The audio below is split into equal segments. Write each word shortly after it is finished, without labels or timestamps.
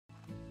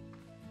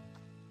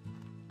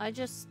I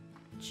just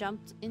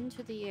jumped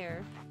into the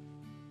air.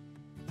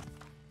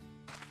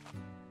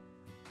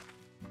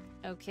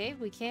 Okay,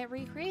 we can't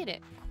recreate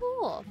it.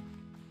 Cool.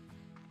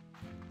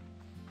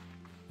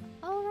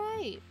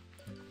 Alright.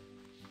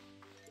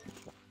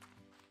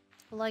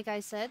 Like I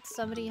said,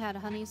 somebody had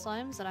honey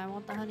slimes and I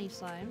want the honey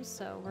slimes,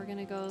 so we're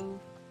gonna go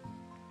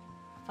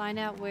find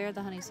out where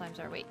the honey slimes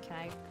are. Wait, can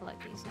I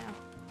collect these now?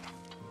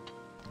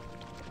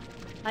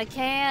 I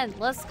can!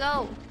 Let's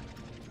go!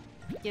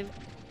 Give...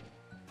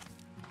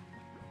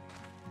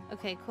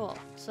 Okay, cool.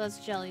 So that's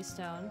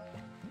Jellystone.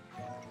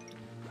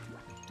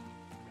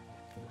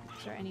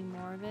 Is there any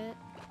more of it?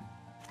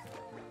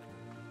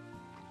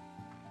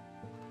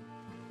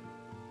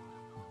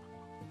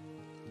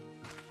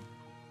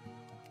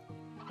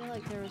 I feel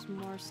like there was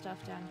more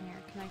stuff down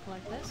here. Can I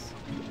collect this?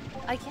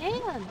 I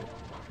can!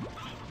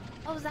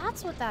 Oh,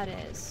 that's what that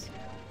is.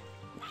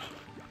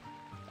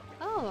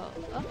 Oh,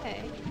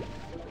 okay.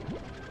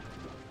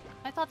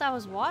 I thought that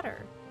was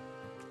water.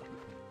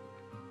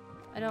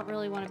 I don't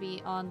really want to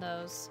be on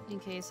those in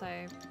case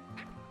I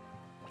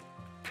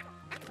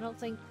don't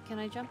think... Can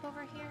I jump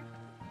over here?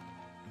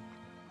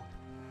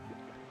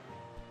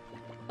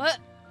 What?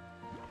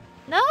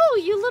 No,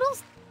 you little...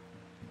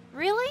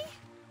 Really?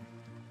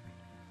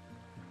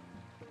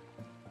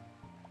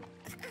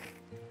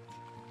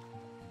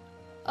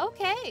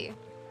 Okay.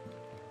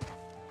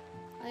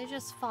 I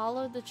just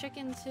followed the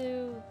chicken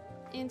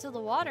into the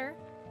water.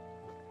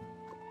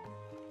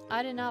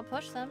 I did not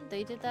push them.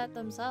 They did that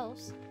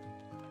themselves.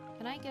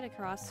 Can I get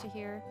across to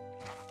here?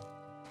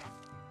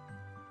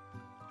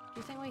 Do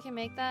you think we can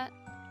make that?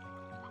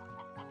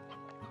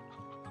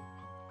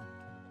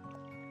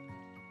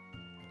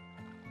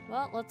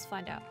 Well, let's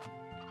find out.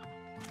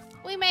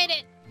 We made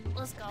it!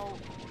 Let's go.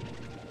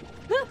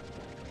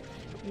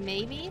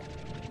 Maybe?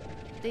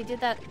 They did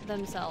that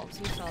themselves.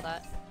 You saw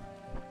that.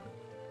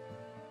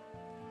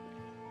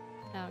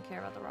 I don't care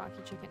about the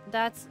rocky chicken.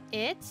 That's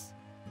it?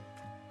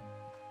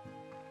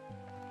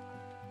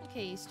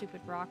 Okay, you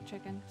stupid rock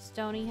chicken.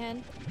 Stony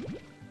hen.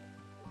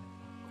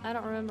 I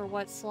don't remember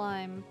what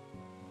slime.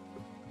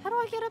 How do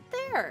I get up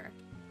there?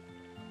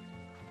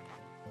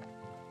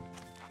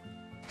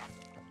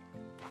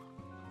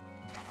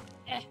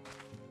 Eh.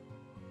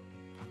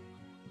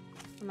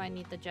 I might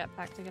need the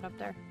jetpack to get up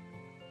there.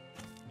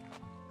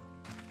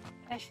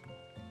 Eh.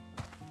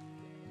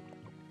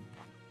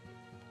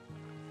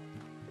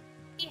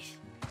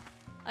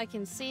 I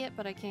can see it,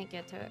 but I can't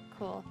get to it.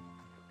 Cool.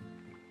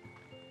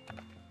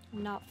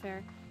 Not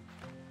fair.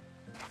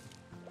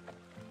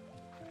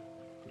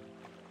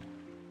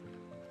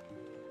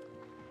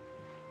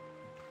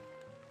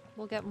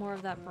 We'll get more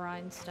of that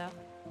brine stuff.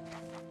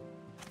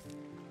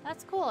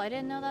 That's cool. I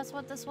didn't know that's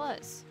what this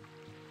was.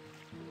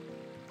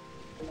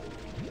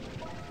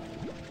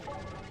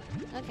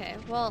 Okay,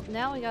 well,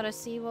 now we gotta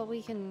see what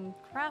we can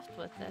craft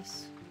with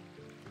this.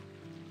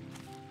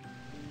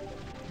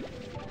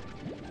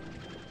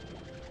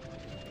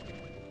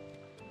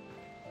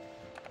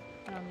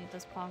 I don't need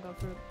this pongo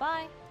fruit.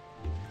 Bye!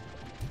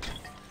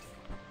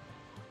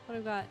 What do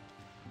we got?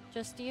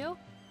 Just you?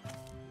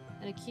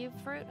 And a cube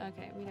fruit?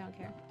 Okay, we don't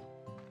care.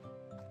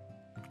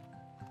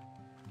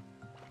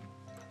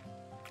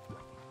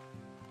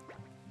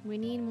 We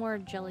need more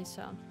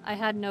jellystone. I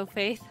had no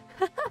faith.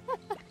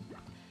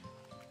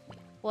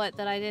 What,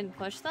 that I didn't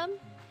push them?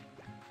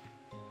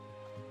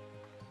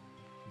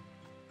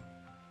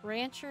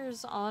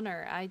 Rancher's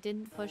honor. I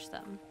didn't push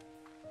them.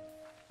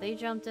 They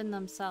jumped in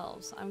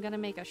themselves. I'm gonna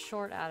make a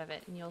short out of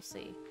it and you'll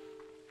see.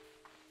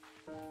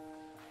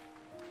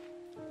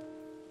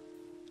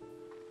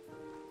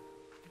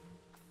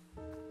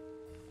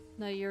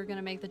 No, you're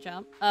gonna make the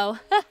jump? Oh.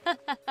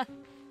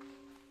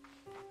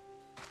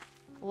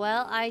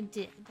 Well, I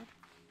did.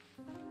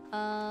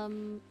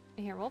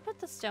 Here, we'll put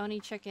the stony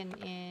chicken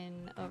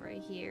in over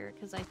here,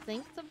 because I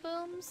think the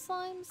boom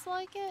slimes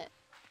like it,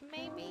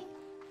 maybe?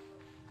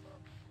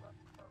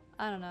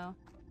 I don't know.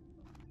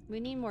 We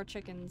need more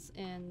chickens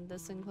in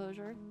this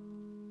enclosure.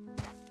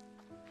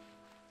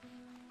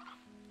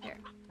 Here.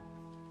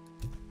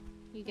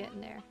 You get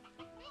in there.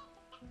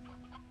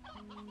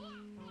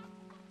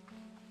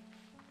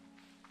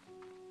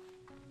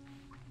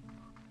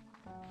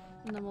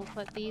 And then we'll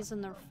put these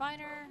in the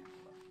refiner.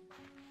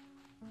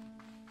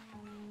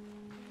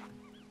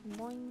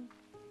 Boing.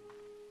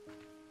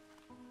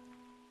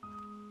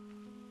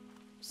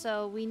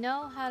 So we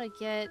know how to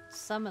get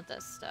some of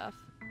this stuff.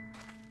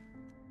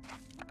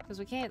 Because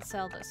we can't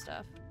sell this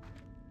stuff.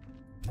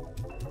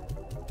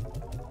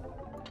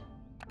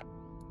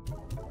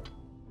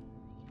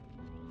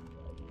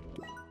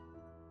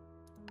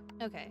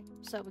 Okay,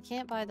 so we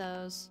can't buy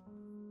those.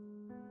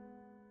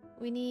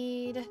 We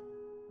need...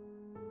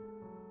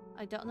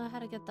 I don't know how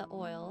to get the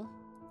oil.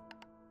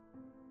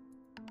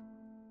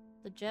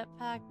 The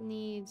jetpack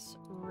needs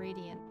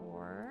radiant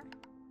ore.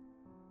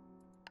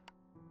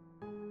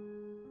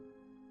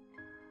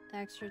 The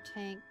extra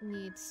tank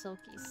needs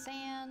silky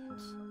sand.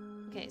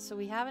 Okay, so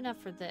we have enough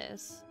for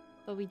this,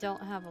 but we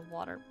don't have a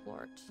water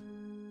port.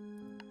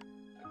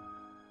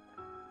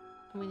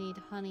 We need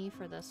honey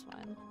for this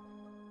one.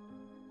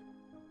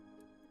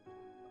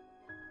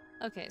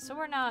 Okay, so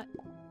we're not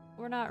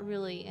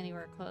really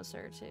anywhere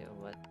closer to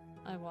what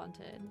I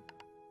wanted.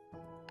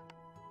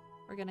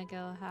 We're gonna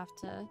have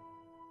to...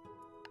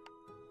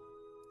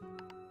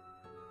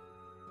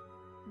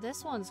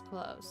 This one's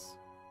close,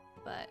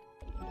 but...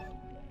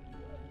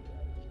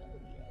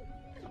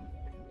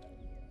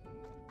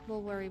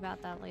 We'll worry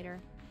about that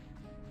later.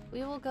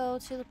 We will go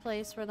to the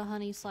place where the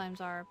honey slimes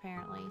are,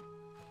 apparently.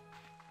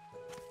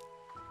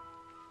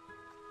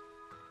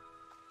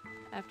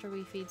 After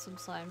we feed some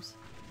slimes.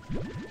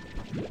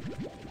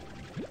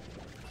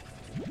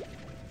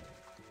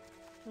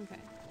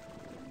 Okay.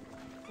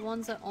 The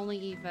ones that only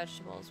eat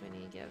vegetables, we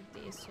need to give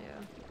these to.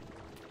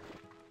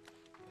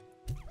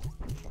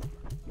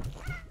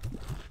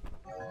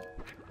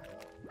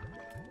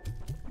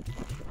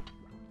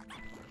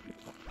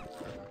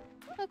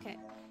 Okay.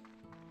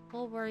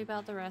 We'll worry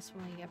about the rest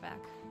when we get back.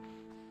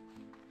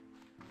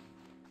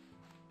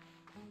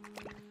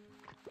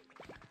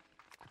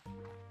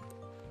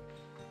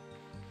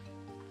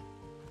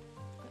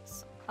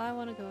 I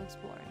want to go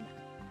exploring.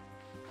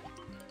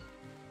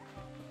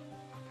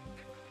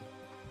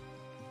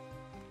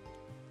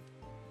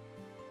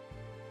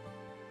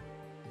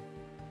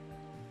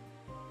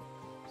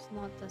 It's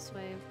not this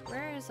way.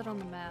 Where is it on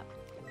the map?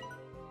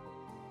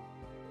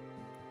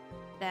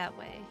 That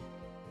way,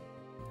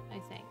 I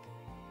think.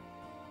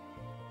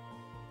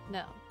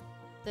 No,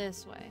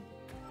 this way.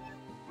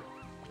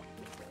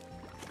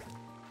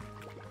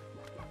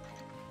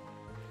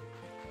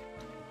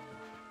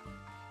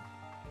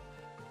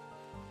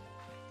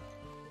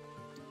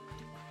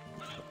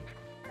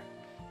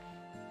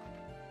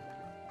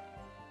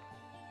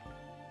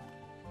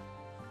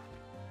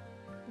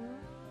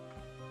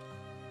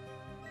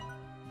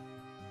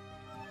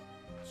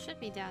 Should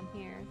be down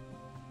here.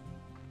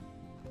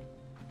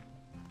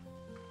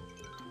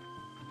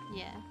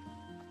 Yeah.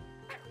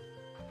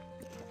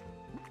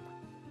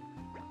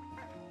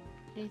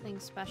 Anything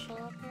special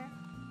up here?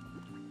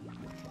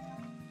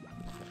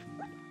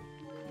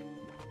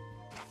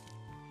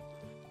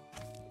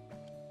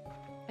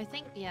 I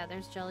think, yeah,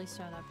 there's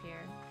jellystone up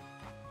here.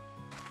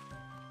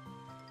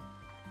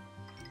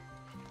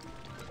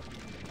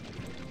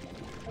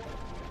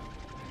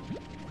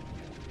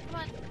 Come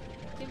on.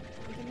 Give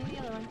me the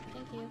other one.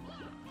 Thank you.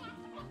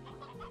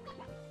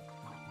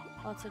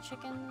 Lots of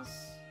chickens.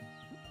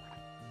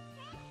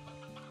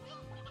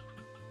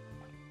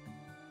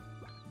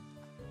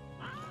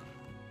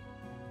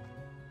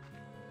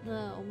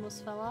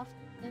 Almost fell off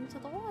into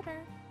the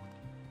water.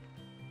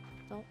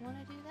 Don't want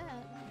to do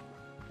that.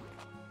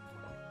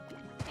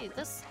 Hey,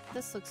 this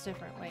looks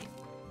different. Wait.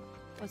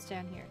 What's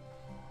down here?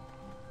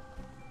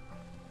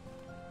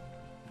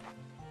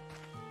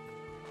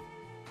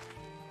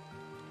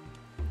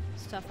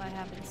 Stuff I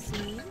haven't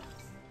seen.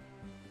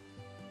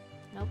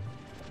 Nope.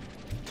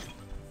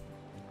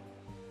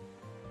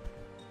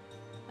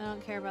 I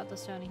don't care about the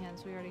stony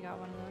hens. We already got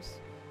one of those.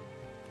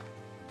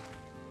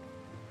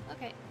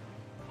 Okay.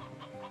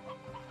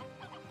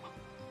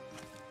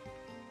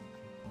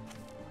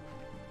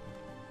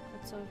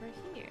 What's over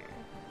here?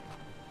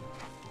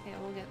 Okay,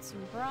 we'll get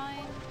some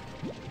brine.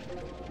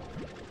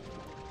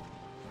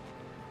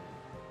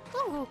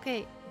 Oh,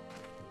 okay.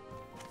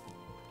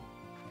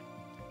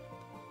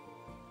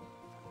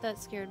 That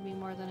scared me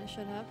more than it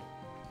should have.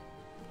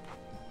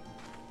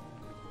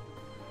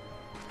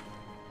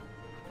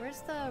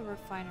 Where's the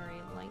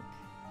refinery link?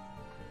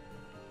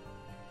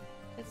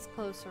 It's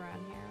close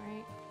around here,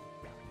 right?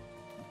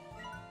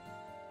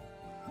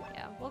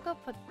 Yeah, we'll go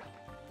put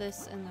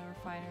this in the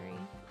refinery.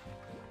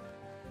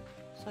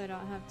 So I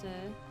don't have to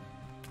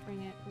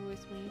bring it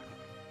with me.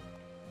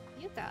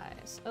 You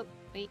guys. Oh,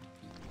 wait.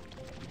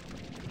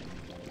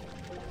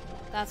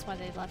 That's why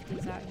they left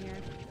these out here.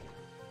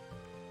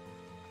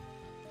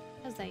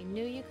 Because they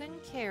knew you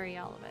couldn't carry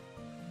all of it.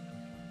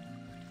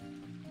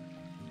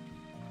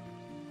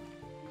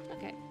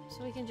 Okay,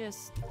 so we can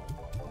just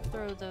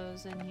throw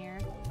those in here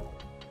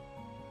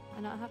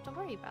and not have to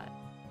worry about it.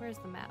 Where's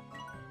the map?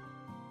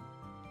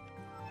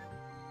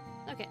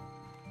 Okay.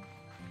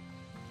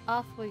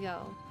 Off we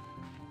go.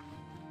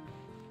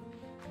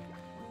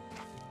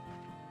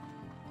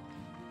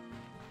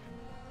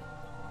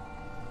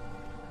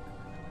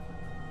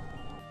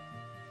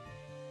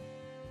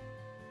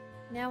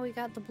 Now we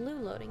got the blue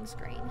loading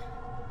screen.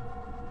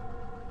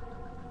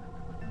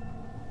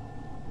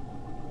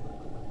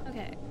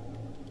 Okay.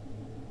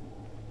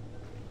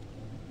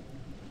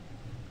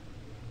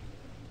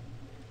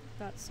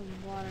 Got some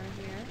water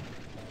here.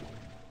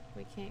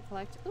 We can't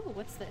collect. Ooh,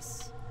 what's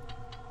this?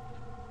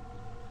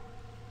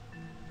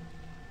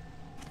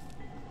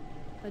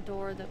 A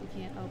door that we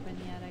can't open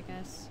yet, I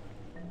guess.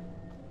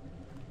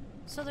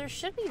 So there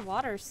should be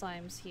water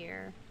slimes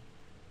here.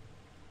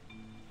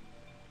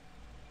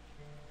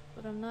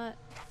 But I'm not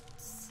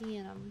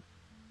seeing them.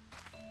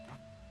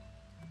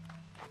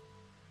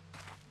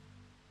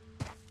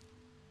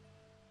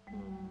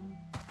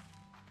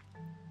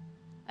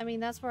 I mean,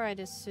 that's where I'd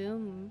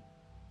assume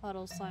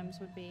puddle slimes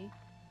would be.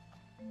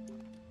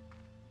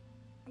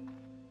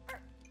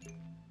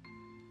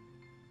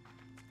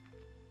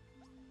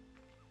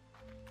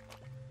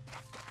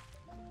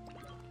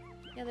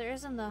 Yeah, there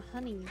isn't the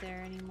honey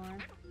there anymore.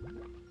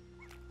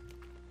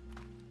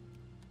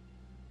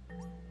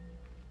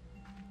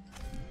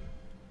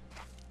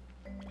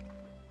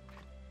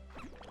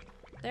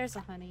 There's a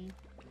honey.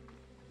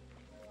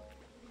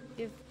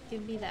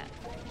 Give me that.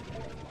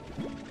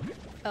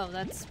 Oh,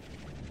 that's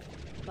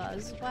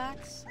buzz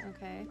wax?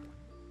 Okay.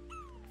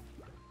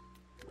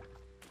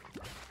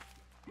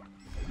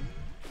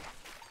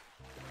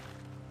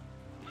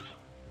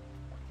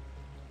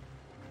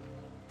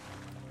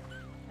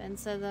 Ben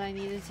said that I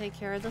need to take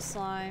care of the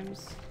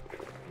slimes.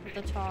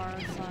 The tar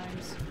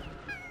slimes.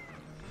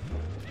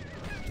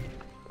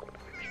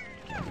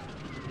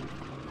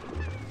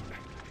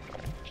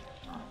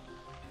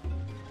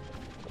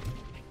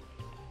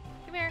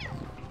 Come here.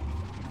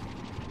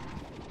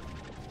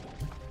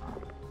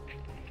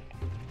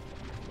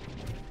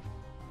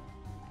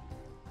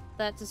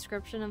 That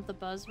description of the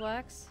buzz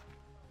wax?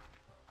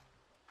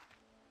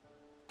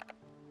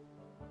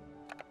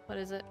 What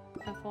is it?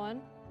 F1?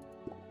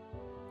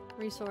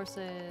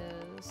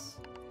 Resources.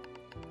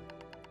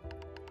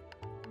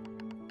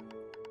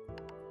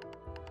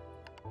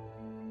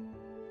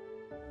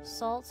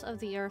 Salt of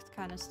the earth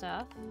kind of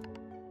stuff.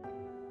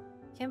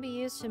 Can be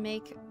used to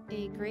make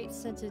a great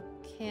scented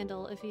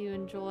candle if you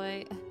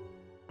enjoy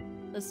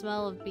the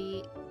smell of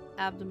bee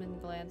abdomen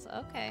glands.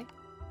 Okay.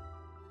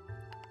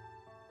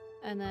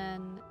 And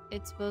then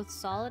it's both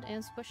solid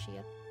and squishy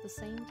at the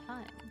same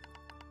time.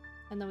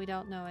 And then we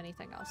don't know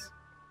anything else.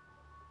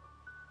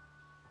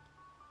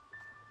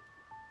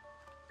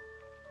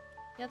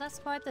 Yeah, that's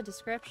quite the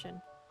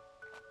description.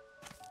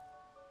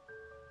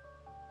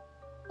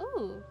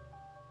 Ooh.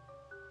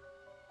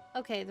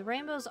 Okay, the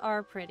rainbows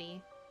are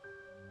pretty.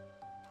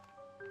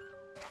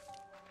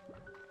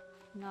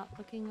 Not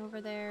looking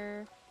over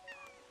there.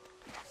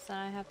 So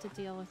I have to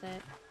deal with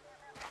it.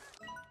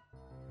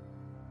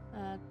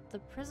 The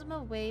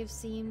Prisma waves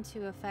seem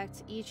to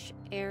affect each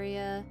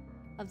area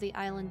of the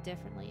island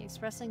differently,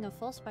 expressing a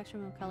full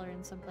spectrum of color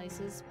in some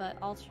places, but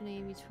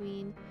alternating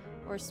between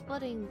or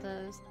splitting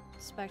the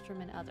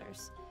spectrum in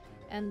others.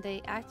 And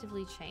they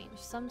actively change,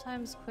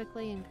 sometimes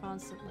quickly and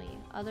constantly,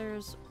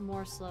 others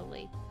more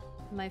slowly.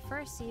 In my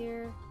first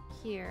year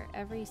here,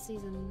 every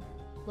season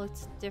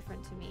looked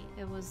different to me.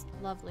 It was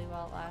lovely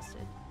while it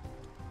lasted.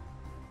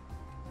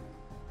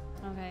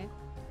 Okay.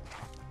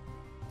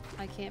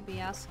 I can't be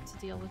asked to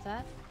deal with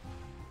that.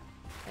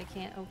 I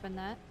can't open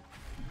that.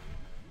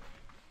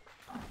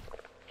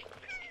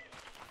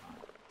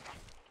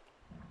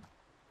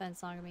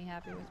 Ben's not gonna be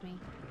happy with me.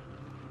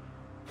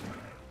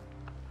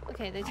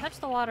 Okay, they touch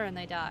the water and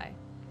they die.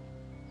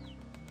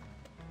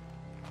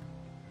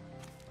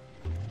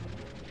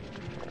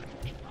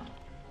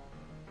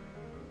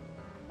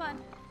 Come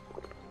on.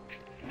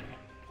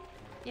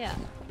 Yeah.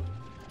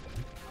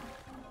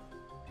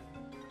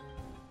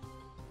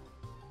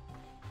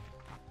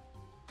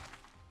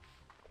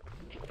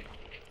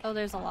 Oh,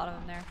 there's a lot of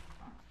them there.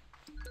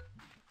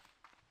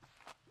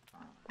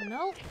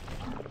 Nope.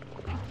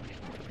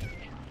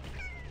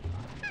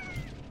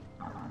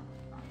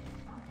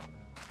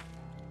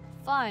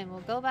 Fine, we'll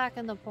go back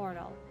in the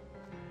portal.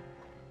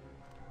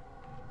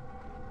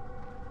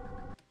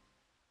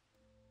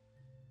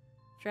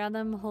 Drown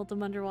them, hold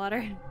them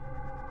underwater.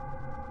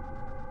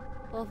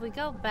 Well, if we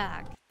go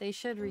back, they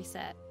should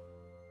reset.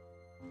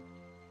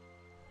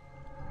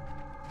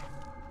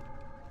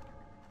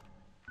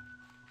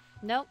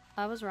 Nope,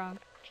 I was wrong.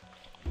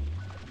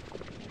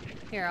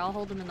 Here, I'll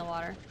hold them in the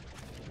water.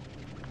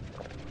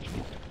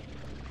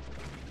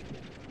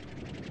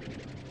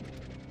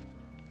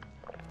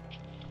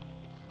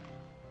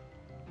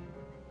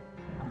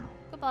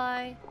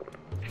 Goodbye.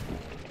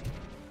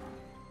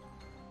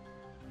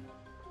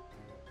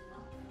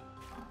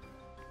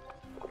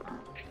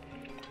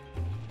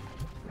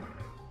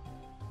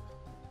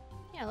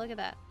 Yeah, look at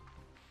that.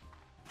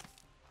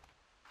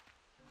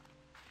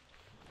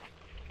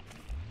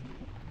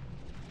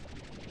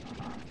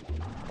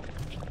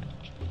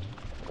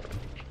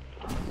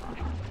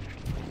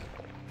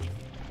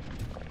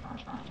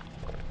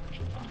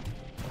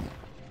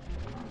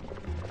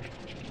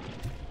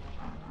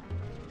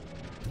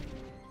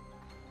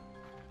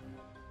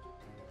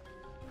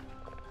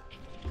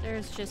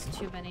 There's just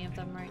too many of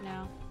them right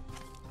now.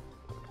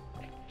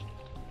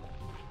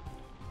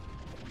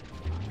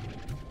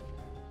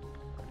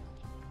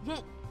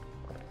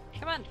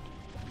 Come on.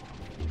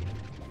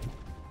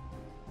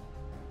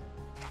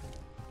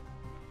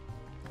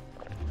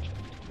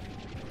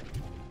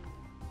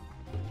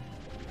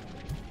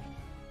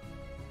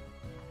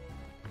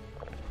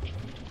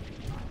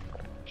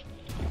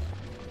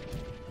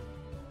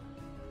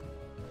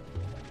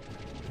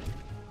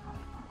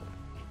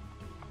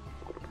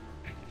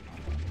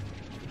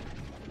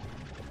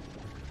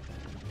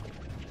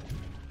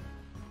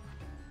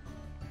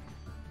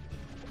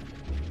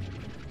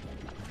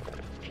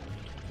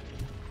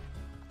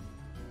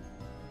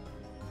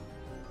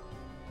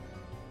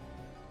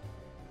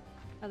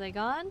 Are they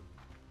gone?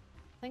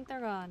 I think they're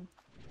gone.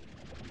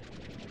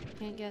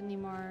 Can't get any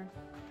more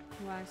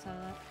wax out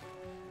of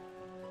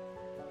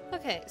that.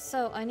 Okay,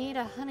 so I need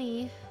a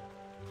honey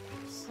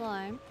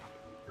slime.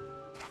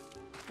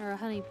 Or a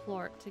honey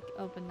plort to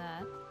open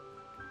that.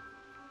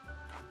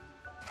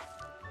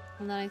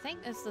 And then I think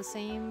it's the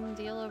same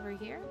deal over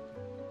here.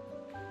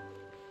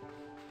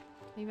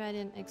 Maybe I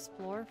didn't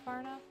explore far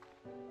enough.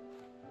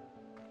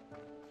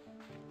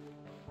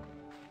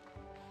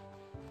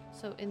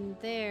 So in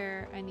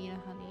there, I need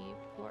a honey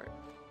plort.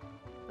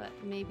 But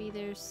maybe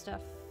there's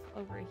stuff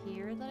over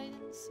here that I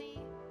didn't see.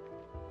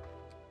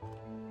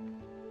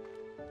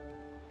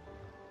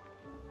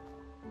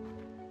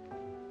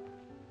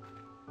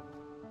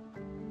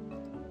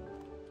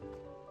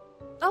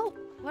 Oh!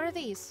 What are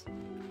these?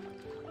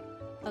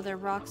 Oh, they're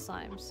rock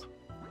slimes.